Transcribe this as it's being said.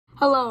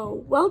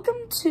Hello, welcome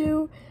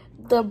to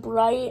the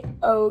Bright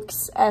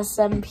Oaks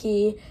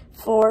SMP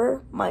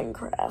for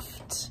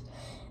Minecraft.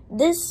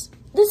 This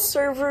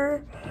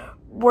server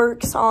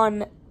works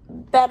on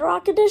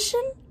Bedrock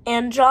Edition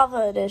and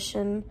Java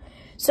Edition,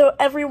 so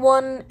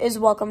everyone is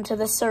welcome to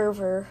the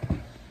server.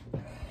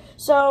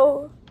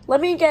 So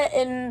let me get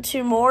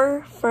into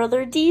more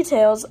further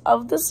details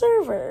of the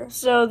server.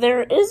 So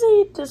there is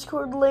a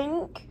Discord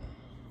link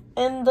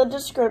in the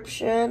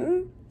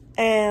description,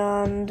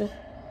 and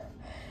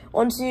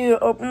once you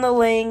open the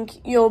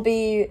link, you'll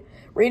be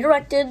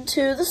redirected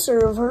to the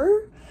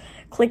server.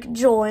 Click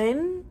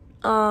join.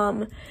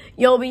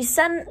 You'll be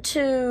sent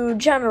to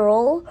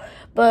general,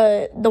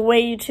 but the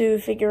way to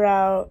figure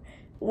out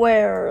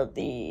where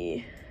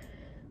the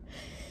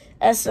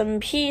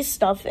SMP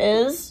stuff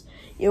is,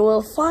 you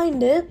will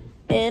find it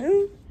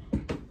in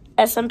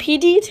SMP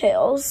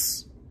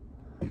details.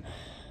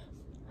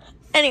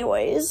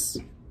 Anyways,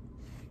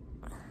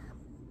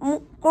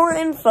 more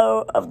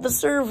info of the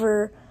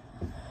server,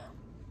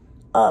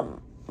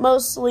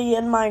 mostly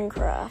in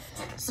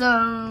Minecraft.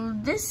 So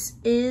this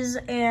is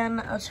an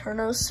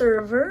Eternos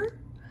server,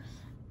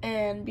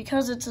 and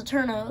because it's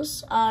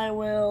Eternos, I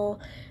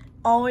will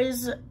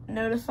always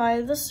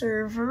notify the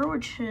server,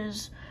 which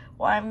is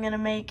why I'm gonna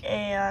make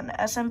an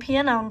SMP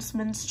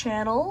announcements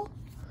channel.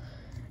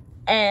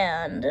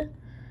 And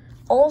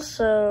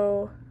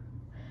also,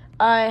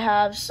 I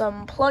have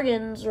some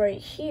plugins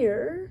right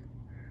here,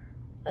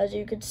 as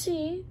you can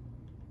see,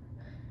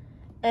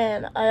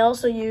 and I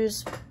also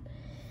use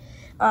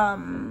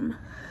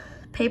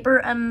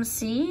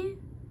PaperMC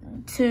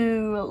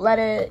to let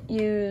it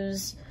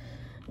use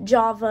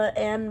Java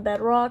and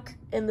Bedrock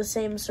in the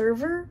same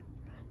server.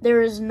 There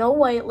is no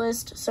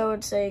whitelist, so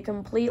it's a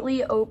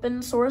completely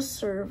open source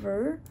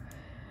server.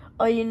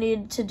 All you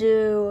need to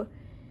do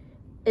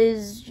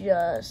is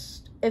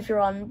just, if you're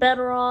on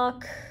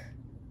Bedrock,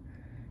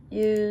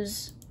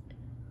 use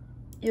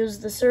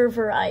the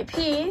server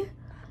IP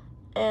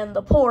and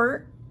the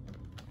port.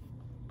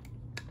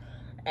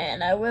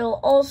 And I will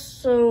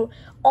also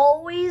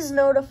always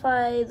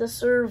notify the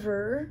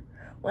server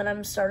when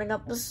I'm starting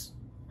up the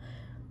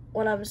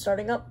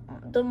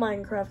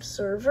Minecraft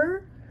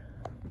server.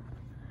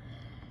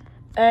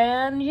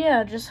 And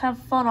yeah, just have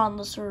fun on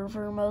the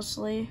server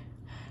mostly.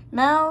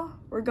 Now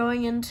we're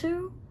going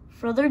into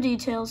further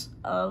details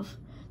of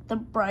the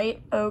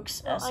Bright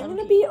Oaks SMP. I'm going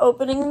to be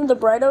opening the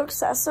Bright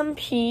Oaks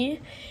SMP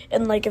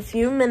in like a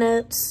few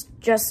minutes,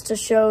 just to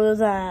show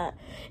that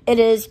it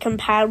is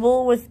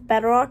compatible with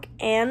Bedrock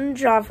and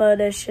Java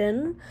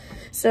Edition.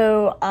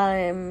 So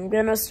I'm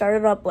going to start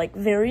it up like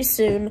very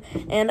soon,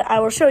 and I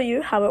will show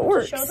you how it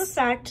works. To show the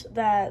fact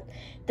that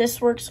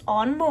this works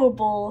on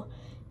mobile,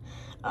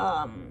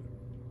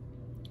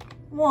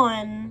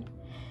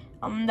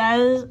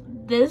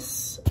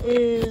 this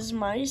is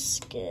my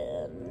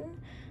skin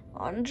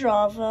on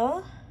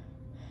Java,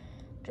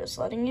 just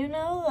letting you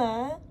know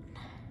that.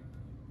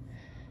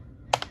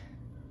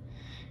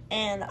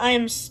 And I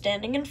am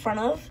standing in front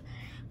of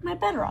my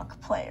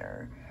Bedrock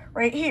player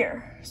right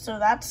here. So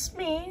that's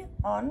me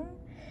on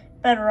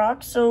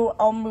Bedrock. So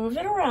I'll move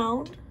it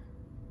around.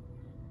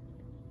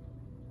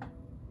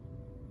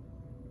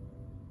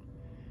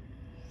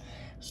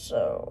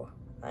 So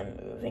I'm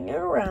moving it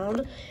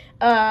around.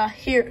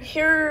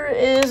 Here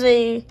is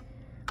a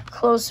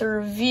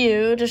closer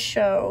view to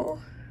show.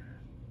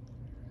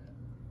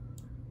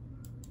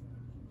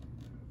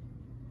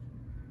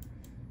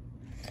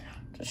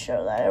 To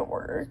show that it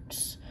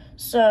works.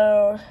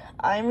 So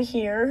I'm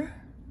here.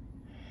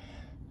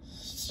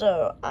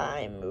 So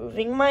I'm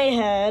moving my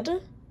head.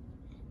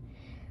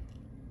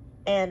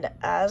 And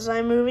as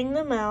I'm moving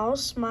the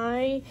mouse,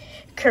 my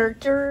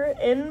character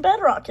in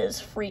Bedrock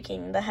is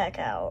freaking the heck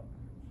out.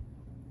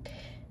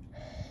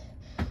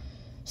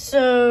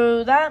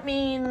 So that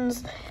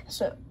means,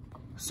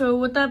 so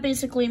what that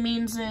basically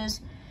means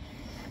is,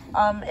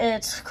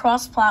 it's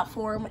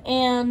cross-platform,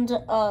 and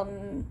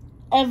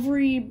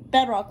every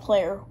Bedrock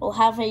player will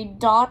have a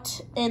dot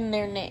in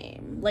their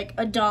name, like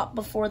a dot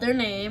before their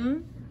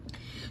name,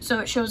 so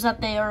it shows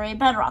that they are a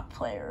Bedrock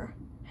player.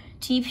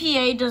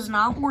 TPA does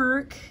not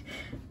work,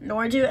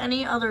 nor do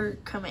any other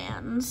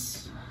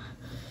commands.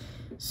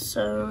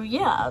 So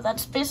yeah,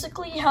 that's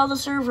basically how the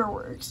server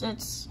works.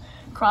 It's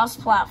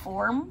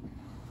cross-platform.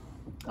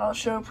 I'll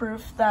show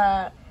proof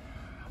that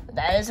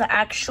that is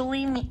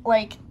actually me,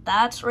 like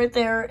that's right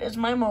there is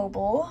my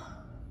mobile,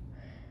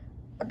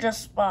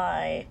 just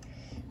by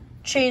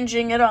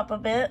changing it up a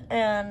bit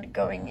and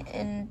going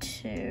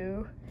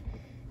into,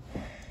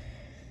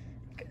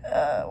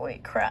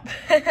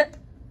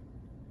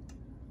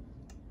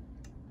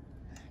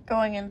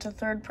 going into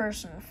third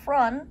person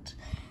front.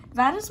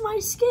 That is my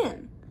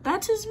skin.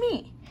 That is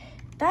me.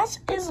 That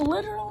is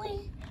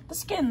literally the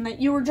skin that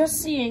you were just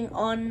seeing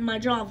on my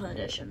Java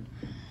edition.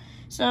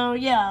 So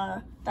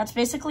yeah, that's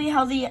basically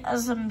how the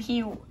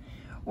SMP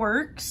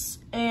works,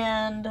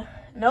 and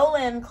no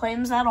land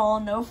claims at all,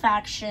 no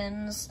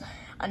factions.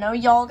 I know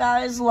y'all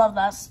guys love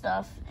that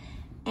stuff.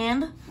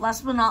 And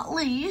last but not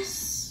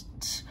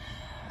least,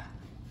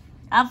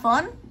 have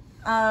fun,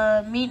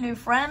 meet new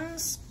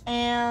friends,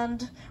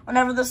 and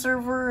whenever the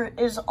server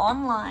is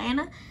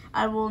online,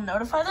 I will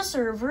notify the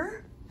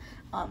server.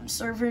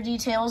 Server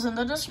details in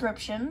the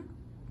description.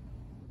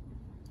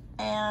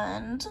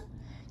 And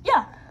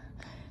yeah,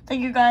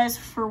 thank you guys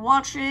for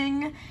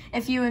watching.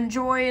 If you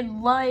enjoyed,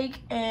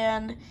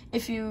 and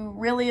if you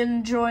really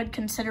enjoyed,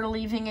 consider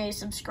leaving a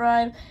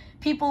subscribe.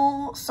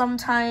 People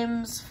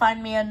sometimes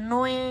find me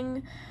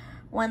annoying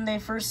when they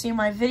first see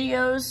my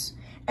videos,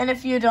 and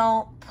if you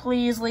don't,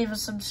 please leave a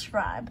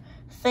subscribe.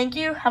 Thank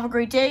you, have a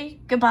great day,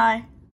 goodbye.